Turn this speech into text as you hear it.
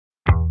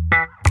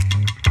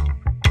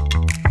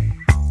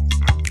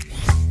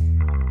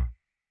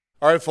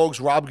All right, folks,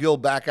 Rob Gill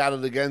back at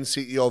it again,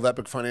 CEO of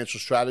Epic Financial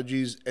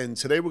Strategies. And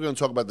today we're going to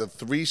talk about the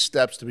 3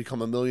 steps to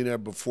become a millionaire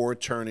before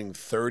turning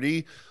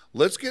 30.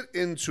 Let's get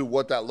into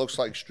what that looks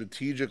like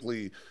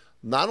strategically,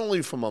 not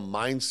only from a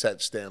mindset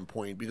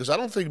standpoint, because I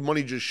don't think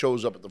money just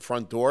shows up at the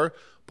front door,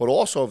 but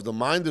also if the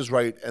mind is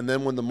right, and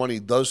then when the money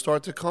does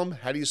start to come,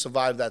 how do you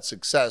survive that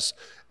success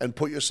and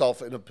put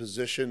yourself in a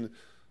position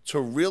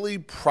to really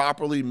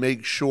properly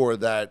make sure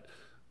that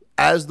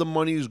as the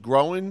money is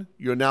growing,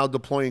 you're now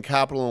deploying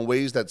capital in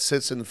ways that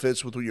sits and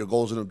fits with what your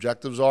goals and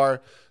objectives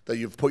are, that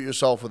you've put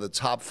yourself with a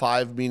top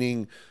 5,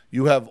 meaning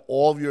you have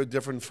all of your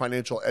different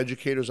financial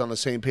educators on the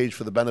same page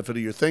for the benefit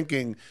of your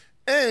thinking,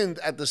 and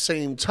at the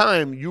same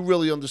time, you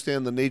really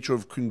understand the nature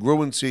of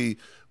congruency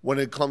when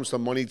it comes to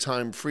money,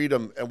 time,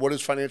 freedom. And what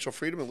is financial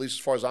freedom, at least as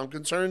far as I'm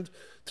concerned?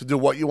 To do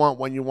what you want,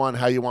 when you want,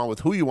 how you want,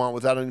 with who you want,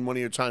 without any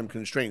money or time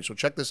constraints. So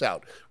check this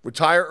out.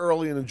 Retire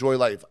early and enjoy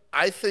life.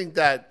 I think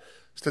that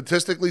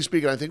statistically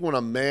speaking, I think when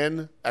a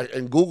man,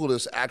 and Google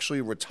this, actually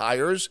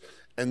retires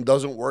and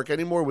doesn't work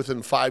anymore,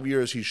 within 5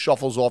 years, he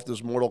shuffles off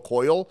this mortal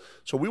coil.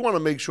 So we want to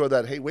make sure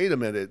that, hey, wait a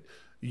minute,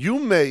 you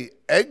may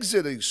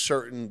exit a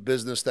certain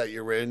business that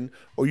you're in,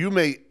 or you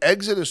may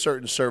exit a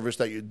certain service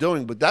that you're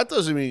doing, but that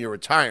doesn't mean you're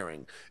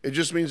retiring. It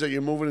just means that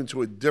you're moving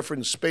into a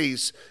different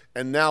space,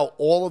 and now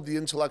all of the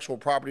intellectual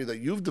property that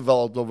you've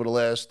developed over the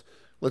last,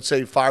 let's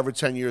say 5 or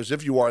 10 years,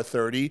 if you are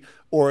 30,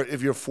 or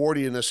if you're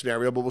 40 in this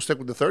scenario, but we'll stick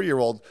with the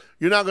 30-year-old,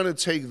 you're now going to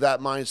take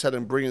that mindset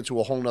and bring it to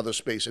a whole nother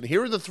space. And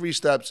here are the 3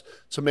 steps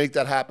to make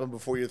that happen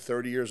before you're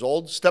 30 years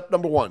old. Step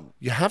number 1,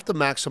 you have to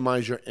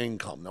maximize your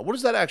income. Now, what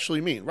does that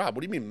actually mean? Rob, what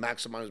do you mean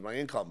maximize my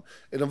income?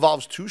 It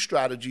involves 2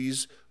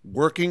 strategies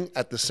working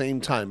at the same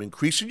time,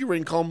 increasing your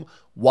income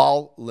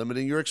while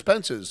limiting your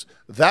expenses.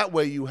 That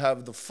way you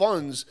have the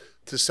funds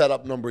to set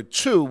up number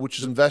 2, which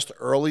is invest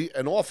early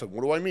and often.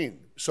 What do I mean?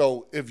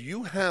 So if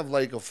you have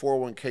like a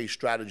 401k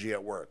strategy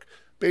at work,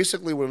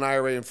 basically what an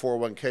IRA and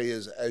 401k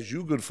is, as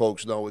you good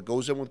folks know, it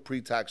goes in with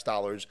pre-tax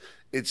dollars.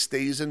 It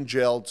stays in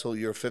jail till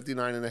you're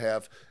 59 and a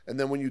half. And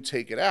then when you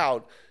take it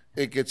out,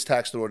 it gets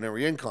taxed at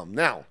ordinary income.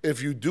 Now,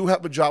 if you do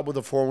have a job with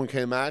a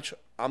 401k match,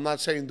 I'm not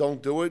saying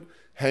don't do it.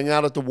 Hang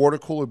out at the water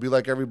cooler, be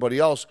like everybody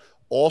else.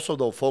 Also,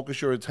 though,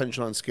 focus your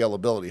attention on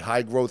scalability,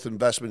 high growth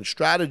investment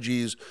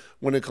strategies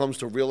when it comes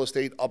to real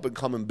estate,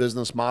 up-and-coming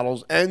business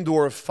models, and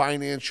or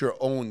finance your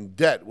own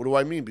debt. What do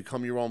I mean?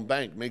 Become your own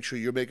bank. Make sure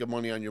you're making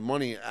money on your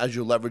money as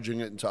you're leveraging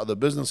it into other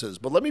businesses.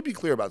 But let me be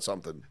clear about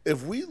something.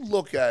 If we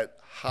look at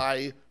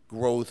high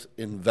growth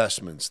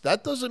investments,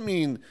 that doesn't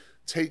mean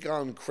take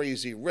on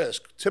crazy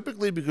risk.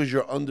 Typically, because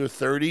you're under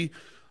 30,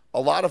 a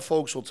lot of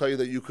folks will tell you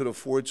that you could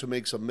afford to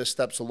make some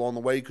missteps along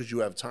the way because you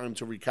have time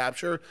to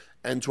recapture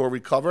and to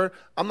recover.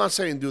 I'm not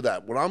saying do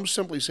that. What I'm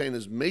simply saying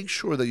is make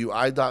sure that you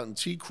I dot and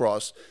T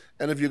cross.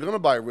 And if you're going to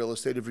buy real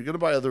estate, if you're going to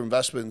buy other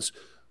investments,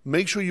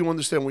 make sure you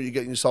understand what you're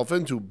getting yourself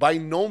into. By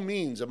no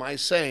means am I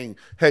saying,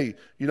 hey,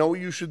 you know what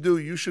you should do?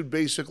 You should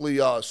basically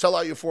sell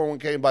out your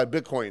 401k and buy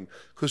Bitcoin,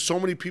 because so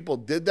many people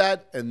did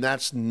that, and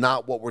that's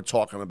not what we're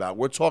talking about.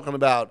 We're talking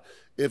about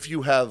if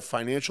you have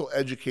financial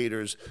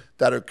educators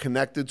that are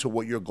connected to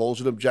what your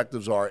goals and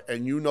objectives are,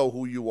 and you know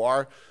who you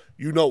are,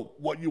 you know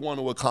what you want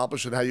to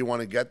accomplish and how you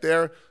want to get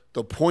there.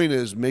 The point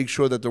is, make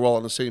sure that they're all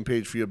on the same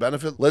page for your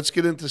benefit. Let's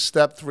get into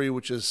step 3,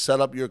 which is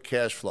set up your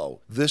cash flow.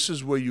 This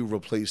is where you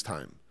replace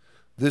time.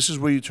 This is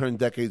where you turn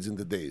decades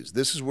into days.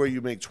 This is where you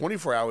make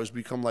 24 hours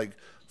become like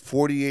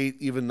 48,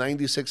 even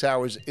 96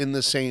 hours in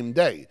the same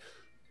day.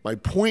 My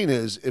point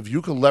is, if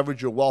you can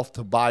leverage your wealth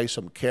to buy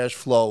some cash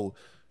flow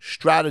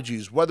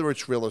strategies, whether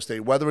it's real estate,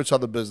 whether it's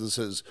other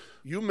businesses,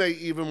 you may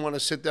even want to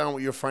sit down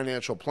with your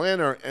financial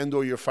planner and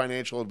or your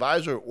financial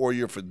advisor or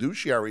your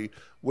fiduciary,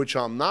 which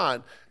I'm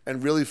not,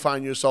 and really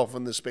find yourself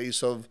in the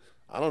space of,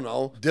 I don't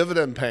know,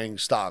 dividend paying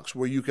stocks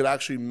where you could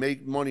actually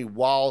make money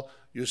while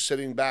you're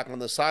sitting back on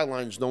the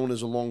sidelines, known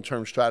as a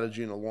long-term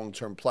strategy and a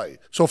long-term play.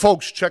 So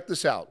folks, check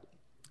this out.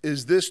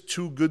 Is this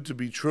too good to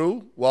be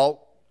true?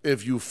 Well,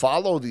 if you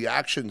follow the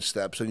action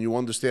steps and you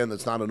understand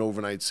that's not an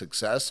overnight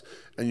success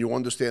and you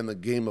understand the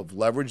game of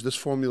leverage, this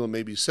formula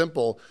may be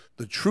simple.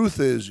 The truth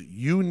is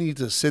you need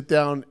to sit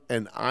down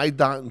and I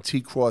dot and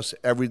T cross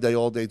every day,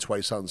 all day,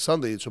 twice on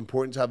Sunday. It's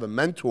important to have a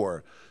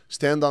mentor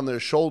stand on their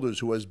shoulders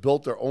who has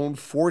built their own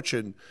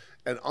fortune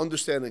and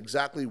understand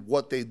exactly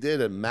what they did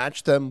and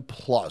match them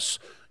plus.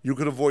 You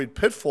could avoid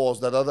pitfalls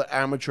that other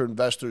amateur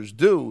investors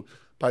do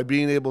by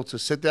being able to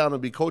sit down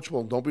and be coachable.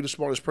 And don't be the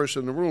smartest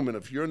person in the room. And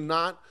if you're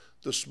not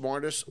the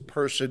smartest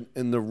person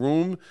in the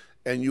room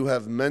and you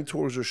have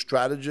mentors or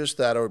strategists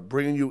that are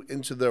bringing you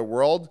into their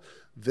world,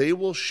 they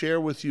will share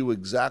with you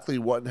exactly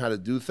what and how to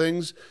do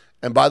things.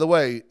 And by the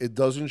way, it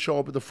doesn't show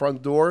up at the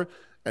front door,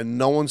 and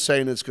no one's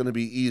saying it's going to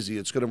be easy.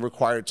 It's going to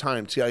require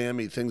time,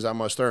 TIME, things I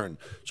must earn.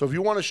 So if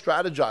you want to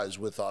strategize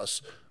with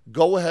us,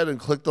 go ahead and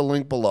click the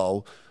link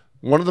below.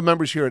 One of the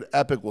members here at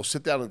Epic will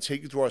sit down and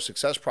take you through our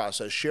success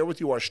process, share with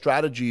you our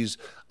strategies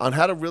on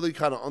how to really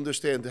kind of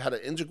understand how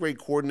to integrate,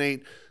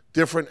 coordinate,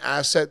 different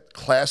asset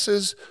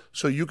classes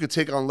so you could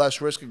take on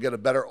less risk and get a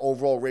better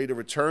overall rate of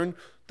return.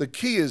 The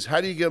key is,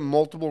 how do you get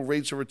multiple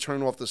rates of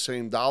return off the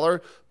same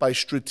dollar? By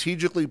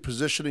strategically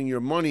positioning your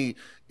money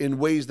in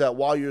ways that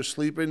while you're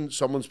sleeping,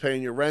 someone's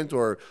paying your rent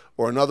or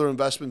another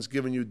investment's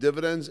giving you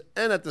dividends.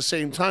 And at the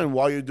same time,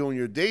 while you're doing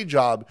your day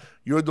job,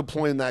 you're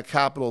deploying that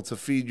capital to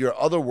feed your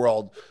other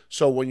world.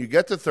 So when you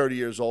get to 30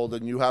 years old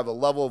and you have a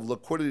level of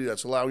liquidity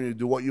that's allowing you to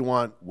do what you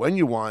want, when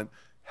you want,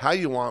 how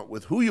you want,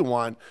 with who you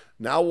want,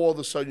 now all of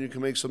a sudden you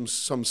can make some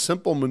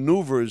simple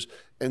maneuvers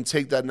and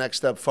take that next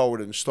step forward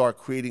and start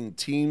creating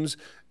teams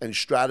and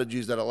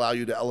strategies that allow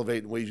you to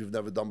elevate in ways you've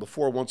never done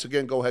before. Once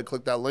again, go ahead,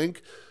 click that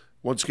link.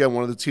 Once again,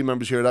 one of the team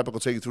members here at Epic will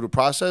take you through the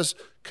process.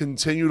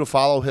 Continue to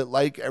follow, hit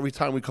like. Every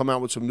time we come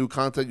out with some new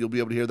content, you'll be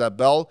able to hear that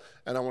bell.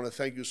 And I want to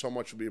thank you so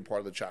much for being part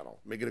of the channel.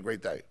 Make it a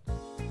great day.